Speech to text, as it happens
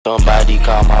Somebody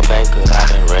call my banker, I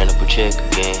done ran up a check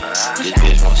again. This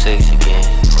bitch want sex again.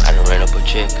 I done ran up a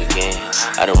check again.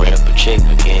 I done ran up a check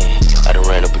again. I done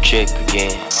ran up a check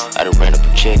again. I done ran up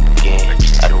a check again.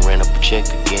 I done ran up a check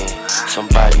again.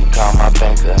 Somebody call my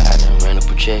banker, I done ran up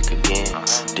a check again.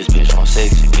 This bitch want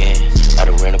sex again. I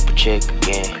done ran up a check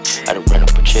again. I done ran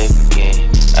up a check again.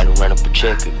 I done ran up a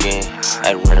check again.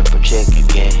 I done ran up a check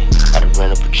again. I done ran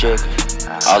up a check.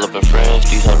 All up in France,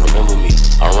 these hoes remember me.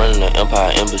 I'm running the Empire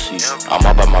Embassy. I'm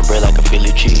all by my bread like a Philly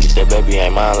cheese. That baby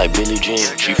ain't mine like Billie Jean.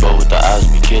 She fuck with the eyes,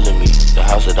 be killing me. The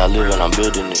house that I live in, I'm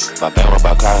building it. If I bank up,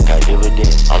 I car and got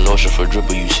dividend. I'm no shit for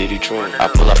dripper, you city trim. I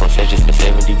pull up from set just for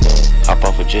 70 bands. Hop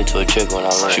off a jet to a chick when I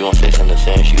run. She want sex in the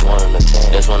sand, she wantin' a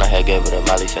tan. That's when I had gave her the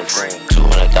Molly Santan.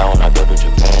 200,000 when I go to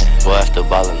Japan. Boy, I still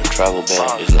ball in the travel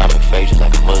band. Islamic faith just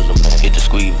like a Muslim man. Hit the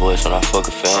squeeze voice when I fuck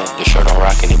a fan. The shirt I'm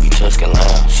rockin', it be Tuscan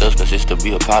lamb. Substance is to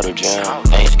be a powder jam.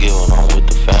 Thanksgiving on with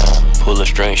the fam. Pull a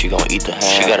string, she gon' eat the ham.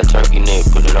 She got a turkey neck,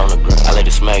 put it on the ground. I lay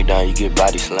the smack down, you get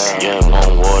body slam. You ain't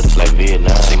won war, it's like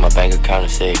Vietnam. See my bank account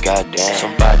and say, goddamn.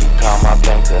 Somebody call my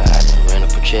banker, I done ran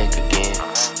up a check again.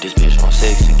 This bitch want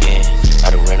sex again. I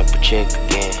done ran up a check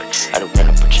again. I done ran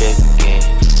up a check again.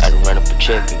 I done ran up a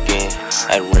check again.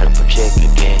 I done ran up a check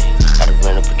again. I done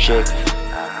ran up a check.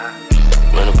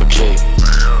 Ran up a check.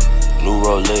 New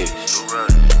Rolex.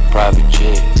 Private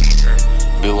jet.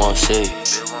 Bill 1-6.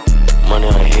 Money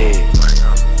on the head.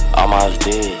 All my house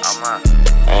dead.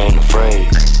 I ain't afraid.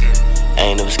 I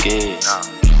ain't never scared.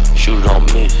 Shoot it on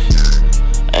miss.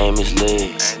 I ain't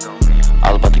misled.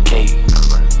 All about the cake.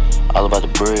 All about the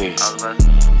bread.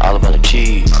 All about the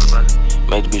cheese.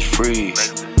 Make the bitch free.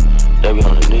 They be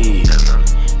on the knees.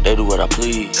 They do what I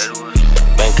please.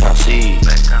 Bank count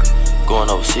seeds. Going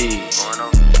overseas.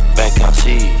 Bank count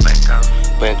seeds.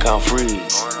 Bank count free.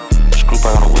 Screw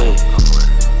park on the west.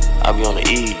 I be on the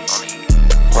E.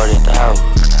 Party at the house.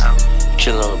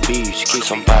 Chillin' on the beach. Keep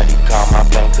somebody call my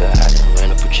banker. I done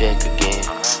ran up a check again.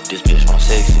 This bitch want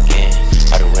sex again.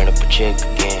 I done ran up a check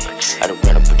again. I done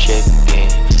ran up a check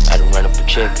again. I done ran up a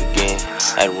check again.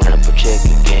 I done ran up a check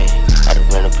again. I done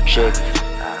ran up a check.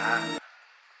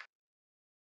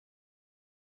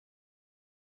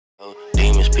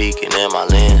 Demons peeking in my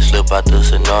lens, slip out the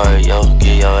scenario.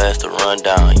 Get your ass to run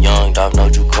down, young dog, no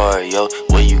Jucario.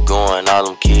 Where you going, all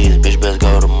them kids, bitch, best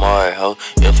go to Mario, ho.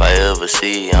 If I ever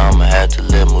see you, I'ma have to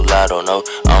let Mulatto know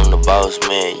I'm the boss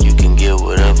man, you can get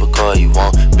whatever car you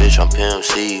want. Bitch, I'm Pimp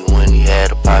C when he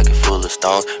had a pocket full of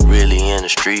stones. Really in the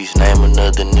streets, name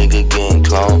another nigga getting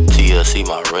cloned. TLC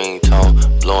my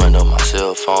ringtone, blowing up my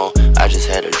cell phone. I just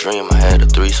had a dream, I had a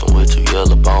threesome with 2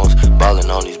 yellow bones. Ballin'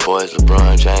 on these boys,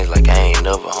 LeBron James like I ain't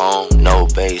never home. No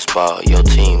baseball, your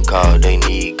team call, they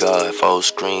need God. 4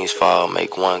 screens fall,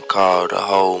 make 1 call, the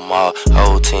whole mall.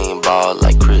 Whole team ball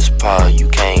like Chris Paul, you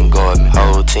can't guard me.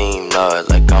 Whole team nod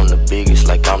like I'm the biggest,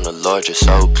 like I'm the largest.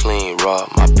 So clean, raw,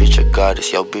 my bitch a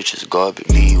goddess, your bitch is garbage.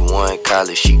 Lead 1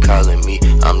 college, she calling me,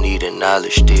 I'm needing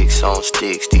knowledge. Sticks on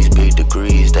sticks, these big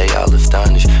degrees, they all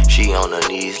astonished. She on her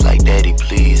knees like daddy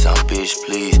please, I'm bitch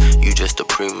please. You just a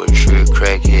premature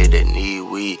crackhead that need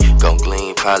weed. Gon'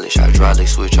 glean polish, hydraulic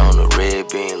switch on the red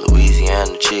bean.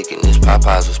 Louisiana chicken, this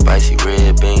Popeyes with spicy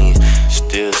red beans.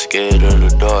 Still scared of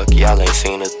the dark, y'all ain't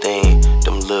seen a thing.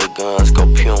 Them little guns go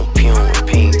pew pew and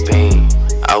ping ping.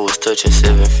 I was touching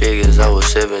 7 figures, I was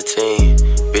 17.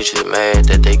 Bitches mad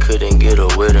that they couldn't get a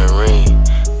wedding ring.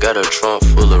 Got a trunk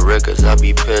full of records, I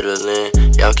be peddling.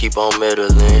 Y'all keep on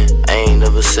meddling, I ain't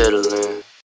never settling.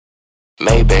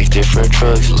 Maybach's different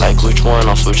trucks, like which one,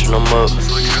 I'm switching them up.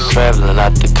 Traveling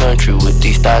out the country with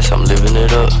these thoughts, I'm living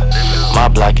it up. My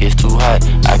block is too hot,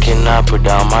 I cannot put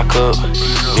down my cup.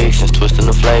 Mixins, twisting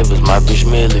the flavors, my bitch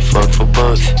merely fuck for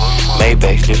bucks.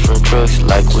 Maybach's different trucks,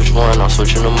 like which one, I'm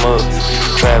switching them up.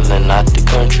 Traveling out the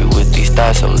country with these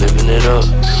thoughts, I'm living it up.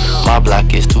 My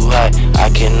block is too hot, I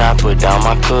cannot put down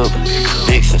my cup.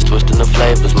 Mixins, twisting the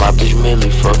flavors, my bitch merely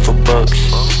fuck for bucks.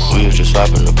 We was just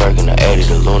swapping the perk in the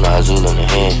 80, the Luna Azul in the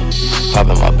hand.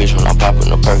 Popping my bitch when I'm popping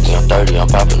the perky, I'm 30,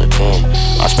 I'm popping the 10.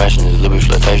 I'm smashing this little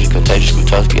bitch flirtatious, contagious,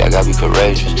 Kutoski, I gotta be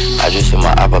courageous. I just hit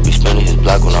my op, I be spinning his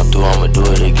block, when I'm through, I'ma do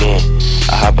it again.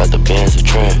 I hop out the Benz a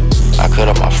trend, I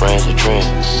cut up my friends a trend.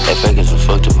 That fake is a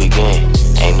fuck to begin,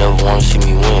 ain't never wanna see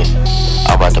me win.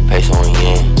 I bought the peso and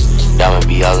yen, diamond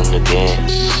be all in the den.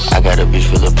 I got a bitch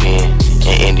Philippine,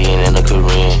 an Indian and a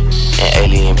Korean, an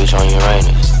alien bitch on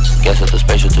Uranus. Gas at the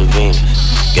spaceship to Venus.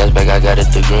 Gas back, I got it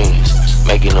the greenest.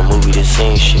 Making a movie, the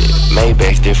same shit.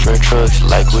 Maybach's different trucks,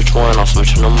 like which one, I'm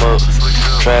switching them up.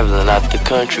 Traveling out the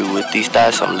country with these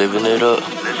thoughts, I'm living it up.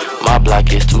 My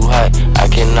block is too hot, I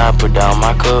cannot put down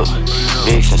my cup.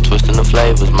 Vixens twisting the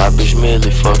flavors, my bitch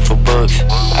Millie fuck for bucks.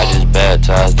 I just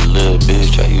baptized the little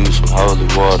bitch, I use some holy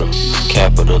water.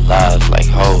 Capitalized like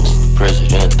Ho,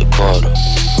 President the Carter.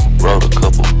 Wrote a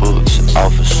couple books,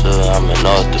 officer, I'm an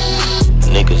author.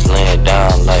 Niggas laying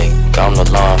down like I'm the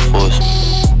law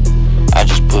enforcement. I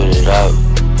just put it out,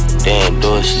 they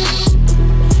endorse it.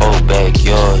 4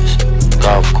 backyards,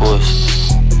 golf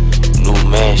courses, new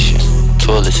mansion,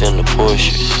 toilets in the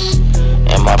Porsches.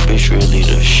 And my bitch really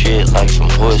the shit like some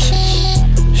horses.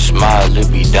 Smile,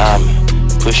 it be diamond,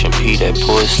 pushing P that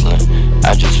porcelain.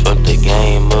 I just fucked the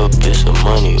game up, it's a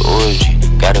money orgy.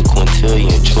 Got a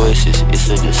quintillion choices, it's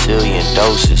a decillion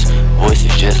doses.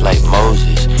 Voices just like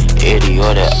Moses, Eddie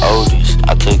or that Otis.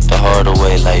 I took the heart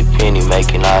away like Penny,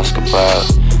 making Oscar proud.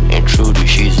 And Trudy,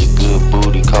 she's a good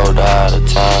booty, cold out of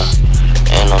time.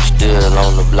 And I'm still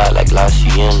on the block like La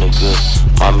Cienega.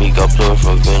 My amigo plug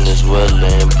from Venezuela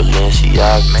and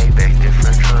Balenciaga. Maybach,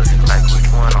 different trucks, like which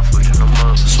one, I'm switching them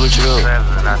up. Switch it up.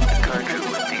 Traveling out the country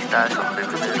with these thoughts, I'm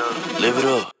living it up. Live it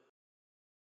up.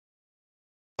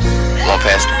 Won't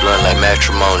pass the blunt like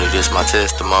matrimony, this my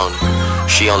testimony.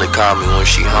 She only call me when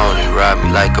she horny, ride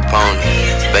me like a pony.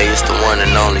 Bae, it's the one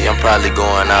and only, I'm probably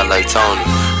going out like Tony.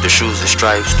 The shoes are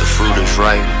stripes, the fruit is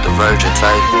ripe, the virgin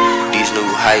tight. These new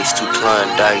heights, 2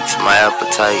 Klondikes, my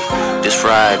appetite. This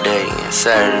Friday and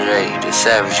Saturday, this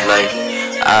savage life.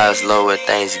 Eyes low at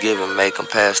Thanksgiving, make 'em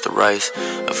pass the rice.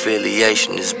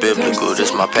 Affiliation is biblical,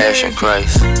 this my passion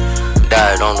Christ.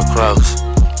 Died on the cross,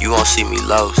 you won't see me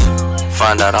lost.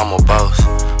 Find out I'm a boss,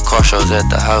 car shows at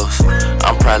the house.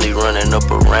 I'm probably running up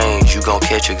a range, you gon'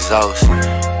 catch exhaust.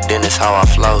 Then it's how I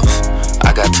flows,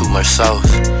 I got too much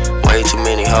sauce. Way too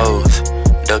many hoes,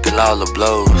 ducking all the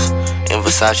blows. In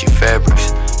Versace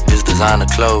fabrics, this designer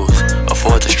clothes.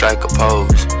 Afford to strike a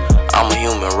pose, I'm a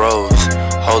human rose.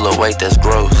 Hold up, wait, that's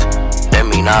gross, that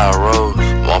mean I arose.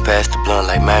 Won't pass the blunt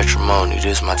like matrimony,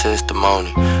 this my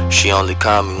testimony. She only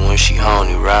call me when she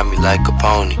horny, ride me like a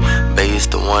pony. Bae, it's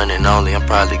the one and only, I'm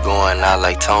probably going out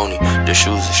like Tony. The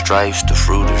shoes are stripes, the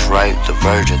fruit is ripe, the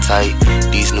virgin tight.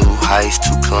 These new heights,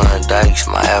 2 Klondikes,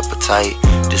 my appetite.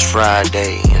 This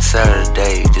Friday and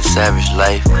Saturday, this savage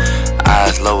life.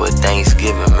 Eyes low at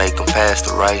Thanksgiving, make 'em pass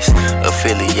the rice.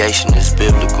 Affiliation is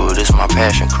biblical, this my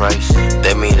passion Christ.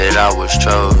 That mean that I was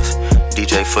chose,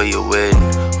 DJ for your wedding.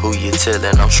 Who you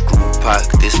tellin'? I'm Screw Pac,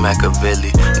 this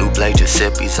Machiavelli. New Blake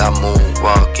Giuseppe's, I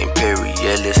moonwalk,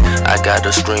 Imperialis. I got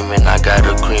her screaming, I got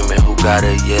her creaming, who got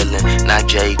her yelling? Not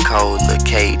J. Cole, or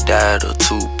K. Dot, or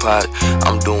Tupac.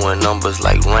 I'm doing numbers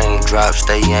like raindrops,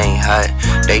 they ain't hot.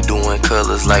 They doing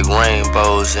colors like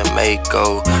rainbows and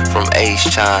Mako. From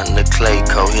H-Chine to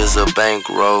Clayco, here's a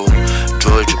bankroll.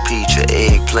 Georgia peach or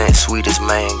eggplant, sweet as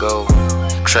mango.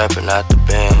 Trapping out the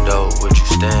bando, what you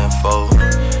stand for?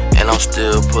 And I'm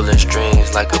still pulling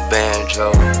strings like a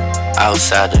banjo.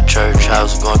 Outside the church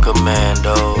house going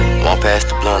commando. Won't pass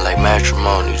the blunt like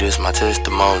matrimony, this my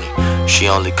testimony. She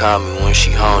only call me when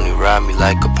she horny, ride me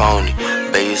like a pony.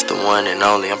 Bae, it's the one and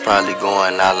only, I'm probably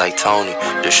going out like Tony.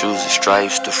 The shoes are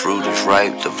stripes, the fruit is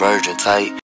ripe, the virgin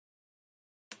tight.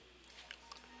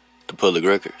 The Public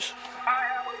Records.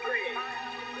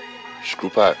 Screw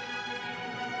Pac.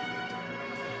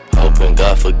 Hoping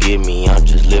God forgive me, I'm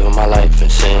just living my life in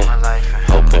sin.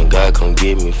 Hoping God come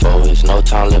get me, for there's no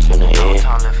time left in the end.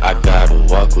 I gotta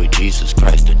walk with Jesus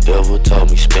Christ, the devil told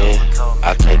me spend.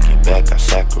 I take it back, I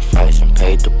sacrifice and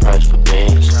paid the price for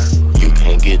Benz. You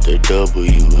can't get the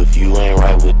W if you ain't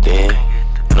right within.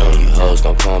 None of you hoes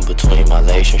gon' come between my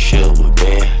relationship with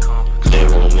Ben.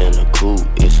 Living room in the coupe,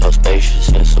 it's so spacious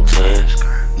and some tins.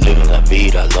 Living la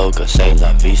vida loca, say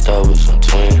la vista with some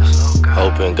twins.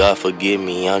 Hoping God forgive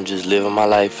me, I'm just living my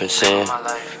life in sin.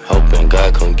 Hoping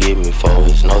God come get me, for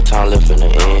there's no time left in the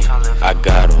end. I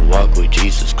gotta walk with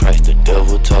Jesus Christ, the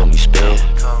devil told me spend.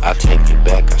 I take it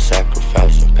back, I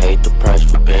sacrifice and paid the price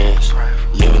for Benz.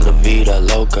 Living la vida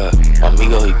loca,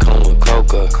 amigo he come with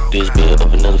coca. This bit of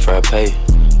vanilla frappe,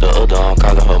 the other I'm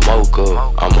calling her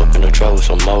mocha. I'm up in the trap with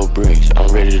some more bricks, I'm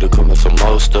ready to cook up some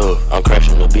more stuff. I'm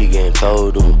crashing the beat, getting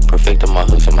total, perfecting my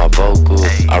hooks and my vocals.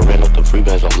 I ran up the free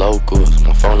bands on locals,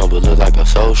 my phone number look like a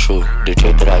social. The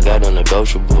check that I got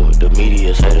unnegotiable, the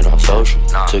media said it on social.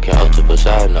 Took it out to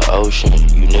Poseidon, the ocean,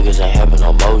 you niggas ain't having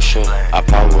no motion. I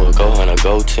power a go and a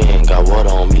go 10, got water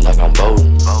on me like I'm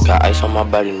boating. Got ice on my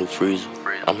body, new freezer,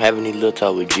 I'm having these little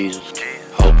talk with Jesus.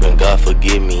 Hoping God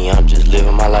forgive me, I'm just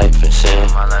living my life in sin.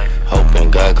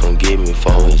 Hoping God come get me,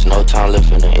 for there's no time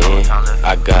left in the end.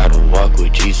 I gotta walk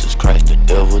with Jesus Christ, the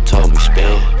devil told me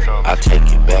spend. I take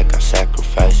it back, I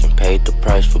sacrifice and paid the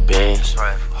price for Benz.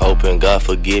 Hoping God God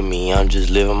forgive me, I'm just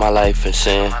living my life in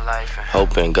sin.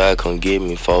 Hoping God come get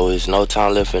me, for it's no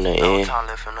time left in the end.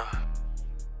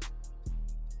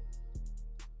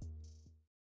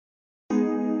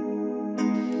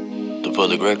 The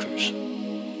Public Records.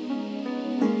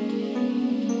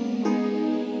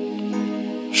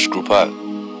 Screw Pot.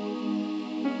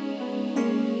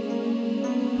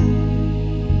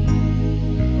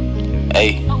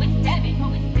 Hey.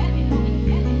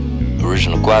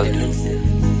 Original quality.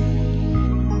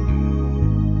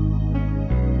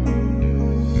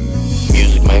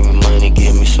 Music make me money,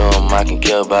 give me something I can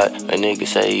care about. A nigga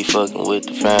say he fucking with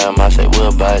the fam, I say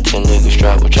we'll buy it. 10 niggas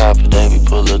strapped with choppers, they be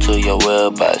pull up to your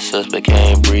wellbite. Suspect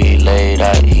can't breathe, laid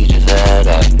out, he just had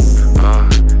out.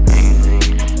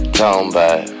 Talking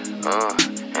about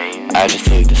I just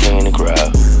took the scene in the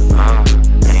crowd,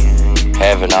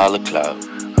 having all the clout.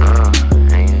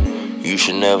 You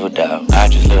should never doubt. I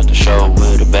just left the show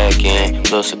with a back end,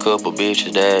 plus a couple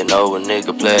bitches that know a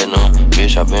nigga platinum.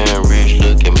 Bitch, I been rich,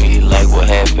 look at me like what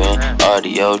happened.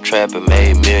 Audio trapping,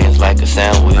 made millions like a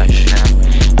sandwich.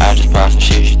 I just popped some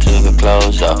shit, she took her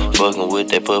clothes off. Fucking with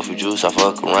that puffy juice, I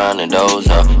fuck around and doze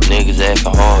off. Niggas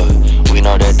acting hard, we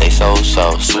know that they so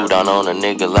soft. Suit on a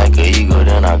nigga like a eagle,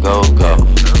 then I go.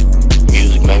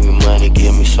 Music make me money,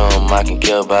 give me something I can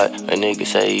care about. A nigga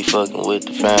say he fucking with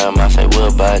the fam, I say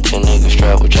we'll buy it. 10 niggas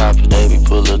strapped with choppers, they be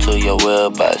pull up to your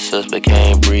wellbite. Suspect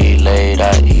can't breathe, laid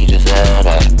out, he just had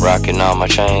out. Rockin' all my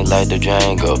chains like the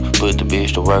Django. Put the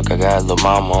bitch to work, I got lil'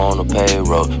 mama on the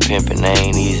payroll. Pimpin'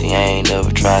 ain't easy, I ain't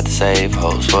never tried to save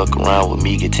hoes. Fuck around with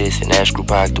me, get tits and that screw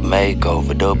pack to make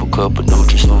over. Double cup of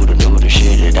Nutri-Sooter, new the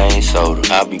shit, it ain't soda.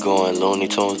 I be going Looney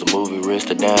Tunes, the movie, wrist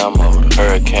the damn motor.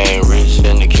 Hurricane wrist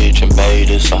in the kitchen, babe,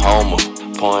 it's a homer.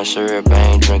 Pouring syrup,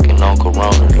 I ain't drinking on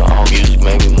Corona. The whole music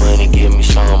make me money, give me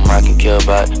something I can care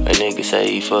about. A nigga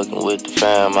say he fucking with the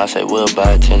fam, I say we'll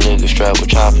buy it. 10 niggas strapped with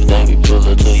choppers, they be pull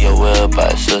up to your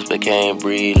wellbite. Suspect can't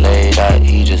breathe, laid out,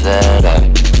 he just had out.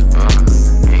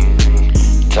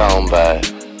 Talking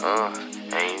about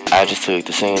I just took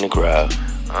the scene in the crowd,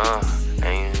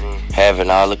 having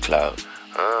all the clout.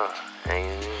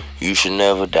 You should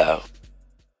never doubt.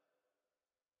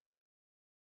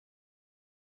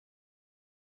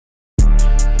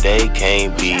 They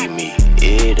can't beat me,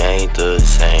 it ain't the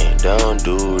same. Don't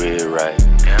do it right.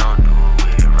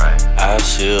 I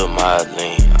seal my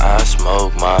lean, I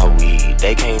smoke my weed.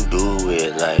 They can't do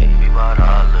it like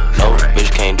no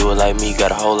bitch can't do it like me. Got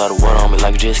a whole lot of water on me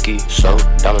like a jet ski. So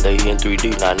diamond they in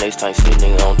 3D. Now next time see a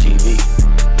nigga on TV.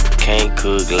 Can't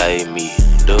cook like me,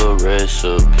 the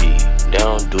recipe. They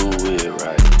don't do it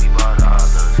right.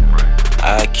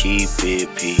 I keep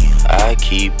it P, I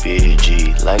keep it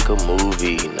G, like a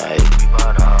movie night.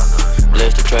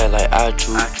 Bless the track like I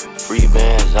choose, free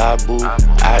bands I boo,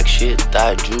 I shit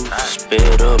I juice,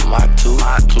 sped up my tooth.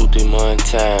 Toothy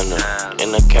Montana,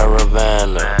 in a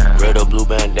caravana, red or blue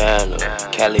bandana,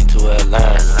 Cali to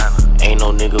Atlanta. Ain't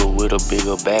no nigga with a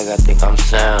bigger bag, I think I'm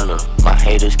Santa. My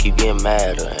haters keep getting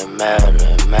madder and madder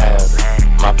and madder.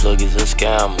 My plug is a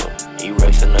scammer,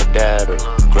 erasing the data.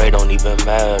 Gray don't even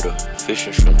matter, fish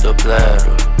and shrimp the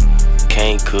platter.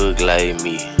 Can't cook like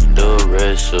me, the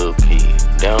recipe.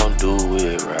 They don't do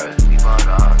it right.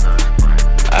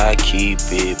 I keep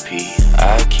it P,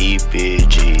 I keep it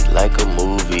G, like a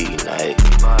movie night.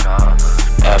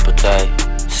 Appetite,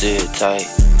 sit tight,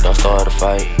 don't start a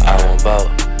fight. I won't bout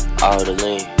all the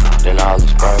lean, then all the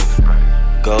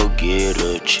Sprite. Go get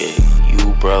a check,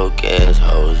 you broke ass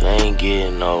hoes, ain't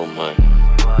getting no money.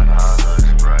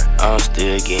 I'm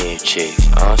still getting checks,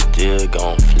 I'm still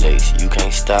gon' flex. You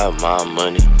can't stop my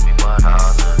money.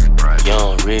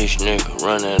 Young rich nigga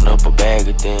running up a bag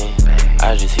of things.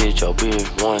 I just hit your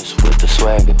bitch once with the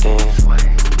swagger thing.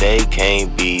 They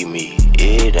can't beat me,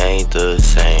 it ain't the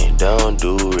same. Don't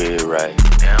do it right.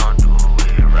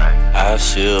 I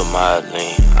seal my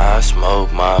lean, I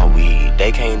smoke my weed.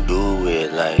 They can't do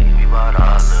it like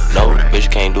no bitch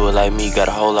can't do it like me. Got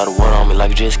a whole lot of water on me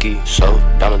like a jet ski. So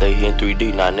diamond they in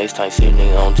 3D. Now next time see a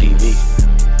nigga on TV.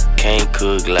 Can't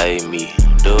cook like me,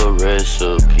 the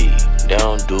recipe. They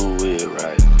don't do it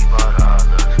right.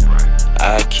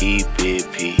 I keep it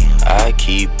P, I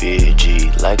keep it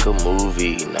G, like a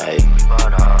movie night.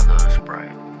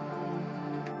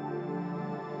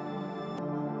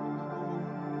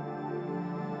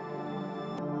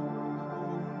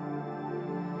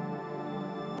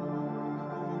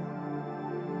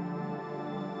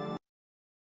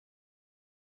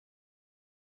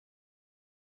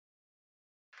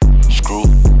 Screw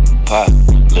Pop,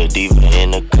 Lil Diva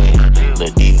in the cut,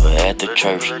 Lil Diva at the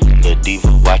church, Lil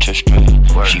Diva watch her straight.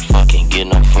 She fucking get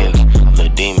no fucks, Lil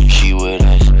Demon she with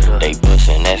us. They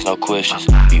bustin', that's no questions.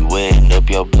 Be wetting up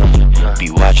your blunt.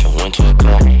 Be watching when to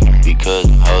come. Because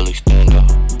the whole extendo.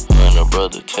 Her and her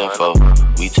brother tenfold.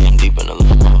 We 10 deep in the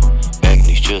limo. Back in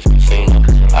these chips casino.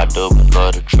 I double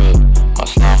love the trip. My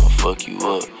slime will fuck you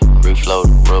up. Reflow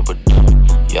the rubber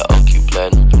duck. Your OQ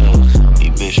platinum plus.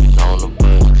 These bitches on the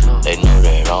bus. They know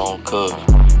that I don't cook.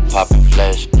 Popping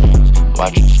flash screens.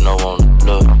 Watching snow on the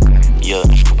bluff. Yeah,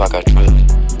 Scoop I got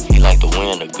trust. He like the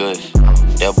wind, the gusts.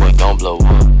 That boy gon' blow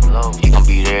up. He gon'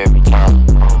 be there every time.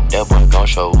 That boy gon'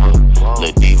 show up.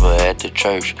 Lil' Diva at the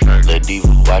church. Lil' Diva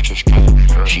watch her stream.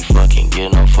 She fucking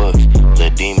get no fucks. Lil'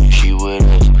 Demon, she with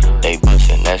us. They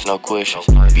bustin', that's no questions.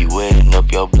 Be wetting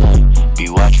up your blunt. Be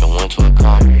watching when to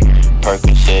come.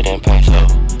 Percocet and peso.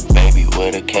 Baby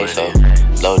with a queso.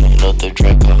 Loading up the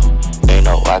Draco. They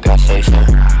know I got say so.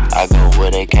 I go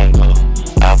where they can't go.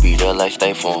 I'll be there like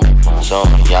stay for 'em. Some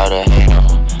of y'all that hate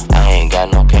on. I ain't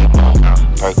got no cape on.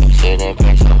 Percocet and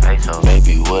peso.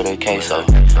 Baby with a queso.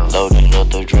 Loading up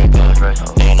the Draco.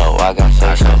 They know I got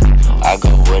say so. I go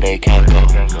where they can't go.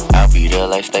 I'll be there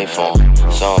like stay for 'em.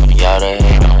 Some of y'all that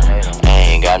hate on. I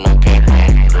ain't got no cape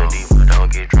on. Lil' Diva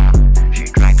don't get drunk. She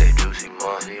drank that juicy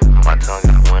monkey. My tongue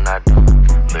out when I do.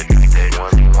 Lil' drink that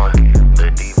monkey.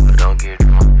 Lil' Diva don't get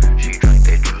drunk. She drank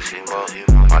that juicy monkey.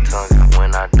 My tongue out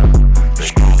when I do.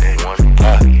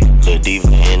 Lil'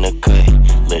 Diva in the cut.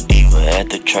 Lil' Diva at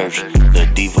the church.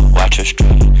 Lil' Diva watch her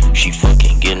stream. She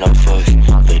fucking get no fucks.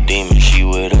 Lil' Demon, she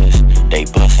with us. They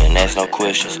bustin', that's no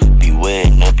questions. Be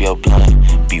wetting up your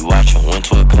blunt. Be watching when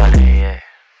to come.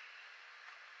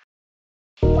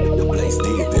 The Blaze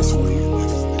did this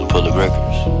one. The Public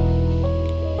Records.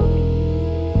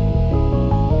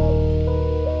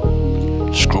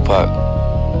 Screw Pop.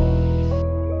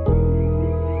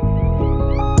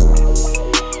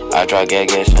 I drive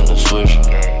gas in the Swisher.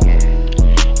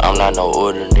 I'm not no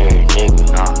ordinary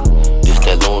nigga. This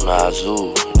that Luna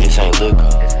Azul, this ain't liquor.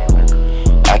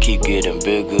 I keep getting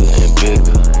bigger and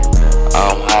bigger.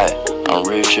 I'm hot, I'm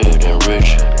richer than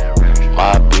richer.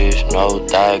 My bitch, no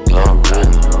diet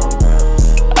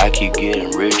glorilla. I keep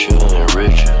getting richer and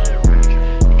richer.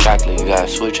 Chocolate got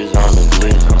switches on the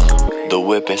glitters. The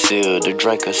whip and seal, the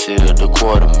drink and seal, the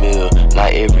quarter meal.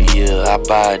 Not every year, I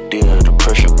buy a deal, the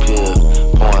pressure pill.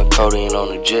 Pouring codeine on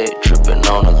the jet, tripping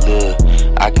on a lid.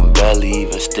 I can barely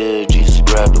even steal, Jesus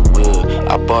grab the wheel.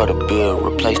 I bought a bill,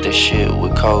 replace that shit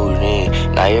with codeine.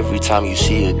 Now every time you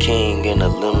see a king in a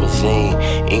limousine,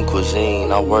 in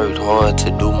cuisine, I worked hard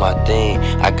to do my thing.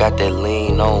 I got that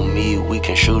lean on me, we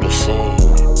can shoot a scene.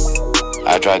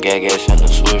 I drive gas in the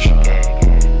Swisher.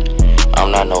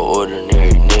 I'm not no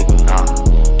ordinary nigga.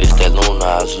 This that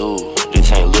Luna Azul,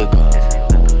 this ain't liquor.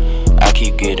 I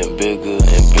keep getting bigger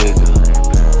and bigger.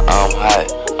 I'm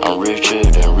hot, I'm richer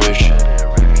than richer.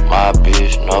 My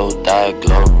bitch, no diet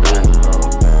glorilla.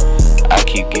 I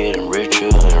keep getting richer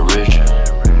and richer.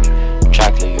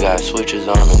 Chocolate got switches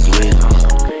on the glitters.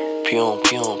 Pum,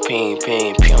 pum, ping,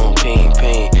 ping, pum, ping,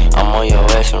 ping. I'm on your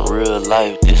ass in real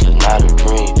life, this is not a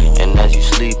dream. And as you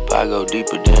sleep, I go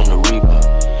deeper than the Reaper.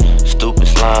 Stupid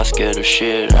slime, scared of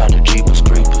shit out of Jeepers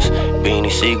Creepers.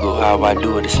 Beanie Siegel, how I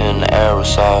do it, it's in the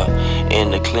aerosol.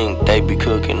 In the clink, they be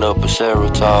cooking up a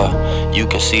serotonin. You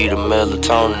can see the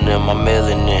melatonin in my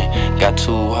melanin. Got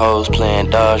two hoes playing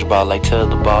dodgeball like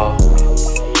tetherball.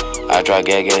 I drive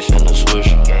gas in the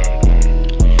Swisher.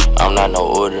 I'm not no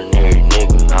ordinary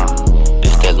nigga.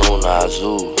 This that Luna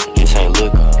Azul, this ain't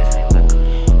liquor.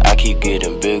 I keep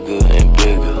getting bigger and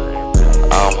bigger.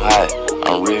 I'm hot,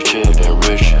 I'm richer than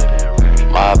richer.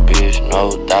 My bitch,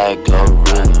 no diet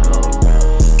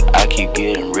glorilla. I keep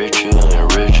getting richer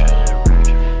and richer.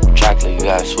 Chocolate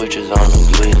got switches on the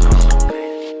glitters.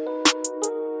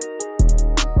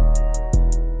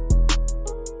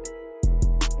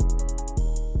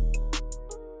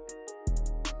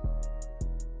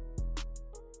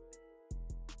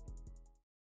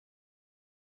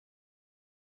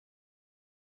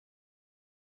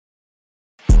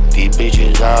 These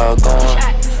bitches all gone.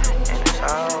 And it's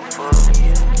all for me.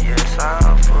 Yeah, it's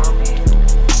all for me.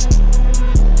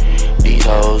 These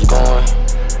hoes going.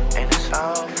 And it's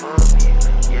all for me.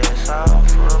 Yeah, it's all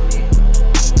for me.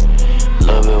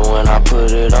 Love it when I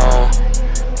put it on.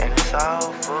 And it's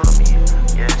all for me.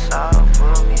 Yeah, it's all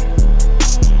for me.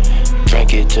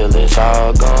 Drink it till it's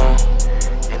all gone.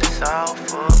 And it's all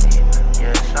for me.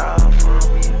 Yeah, it's all for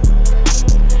me.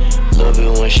 Love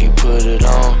it when she put it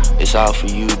on. It's all for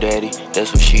you, daddy,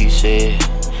 that's what she said.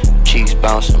 Cheeks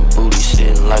bouncing, booty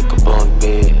sitting like a bunk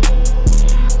bed.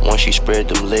 Once she spread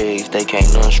them legs, they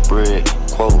can't unspread.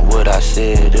 Quote what I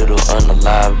said, it'll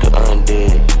unalive the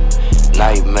undead.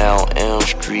 Nightmare on Elm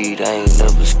Street, I ain't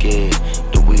never scared.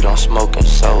 The weed I'm smoking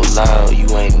so loud, you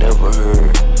ain't never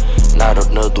heard.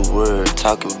 the word.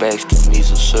 Talking backs to me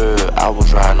so sir. I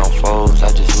was riding on foes,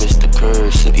 I just missed the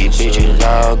curve. These bitches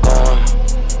all gone,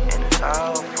 and it's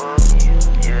all for me.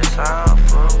 Yeah, it's all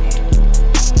for me.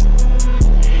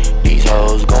 these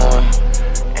hoes gone,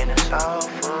 And it's all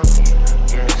for me.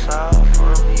 Yeah, it's all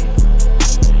for me.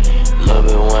 love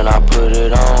it when I put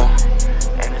it on.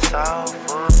 And it's all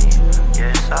for me.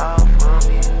 Yeah, it's all for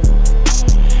me.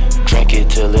 Drink it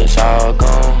till it's all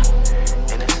gone.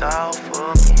 And it's all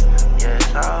for me. Yeah,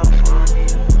 it's all for me.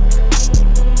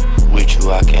 With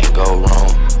you I can't go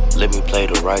wrong. Let me play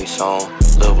the right song.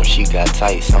 Love when she got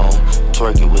tights on.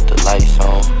 Twerk it with the lights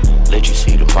on. Let you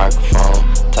see the microphone.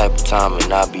 Type of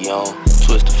timing I be on.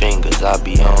 Twist the fingers I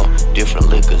be on. Different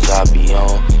liquors I be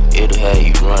on. It'll have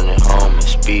you running home and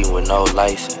speeding with no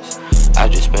license. I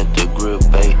just spent the grip,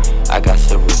 babe. I got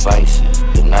several vices,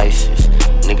 the nicest.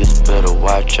 Niggas better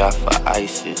watch out for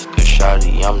ISIS. Cause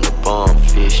shawty, I'm the bum,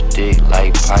 fish dick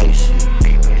like Pisces.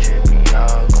 These bitches be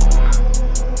all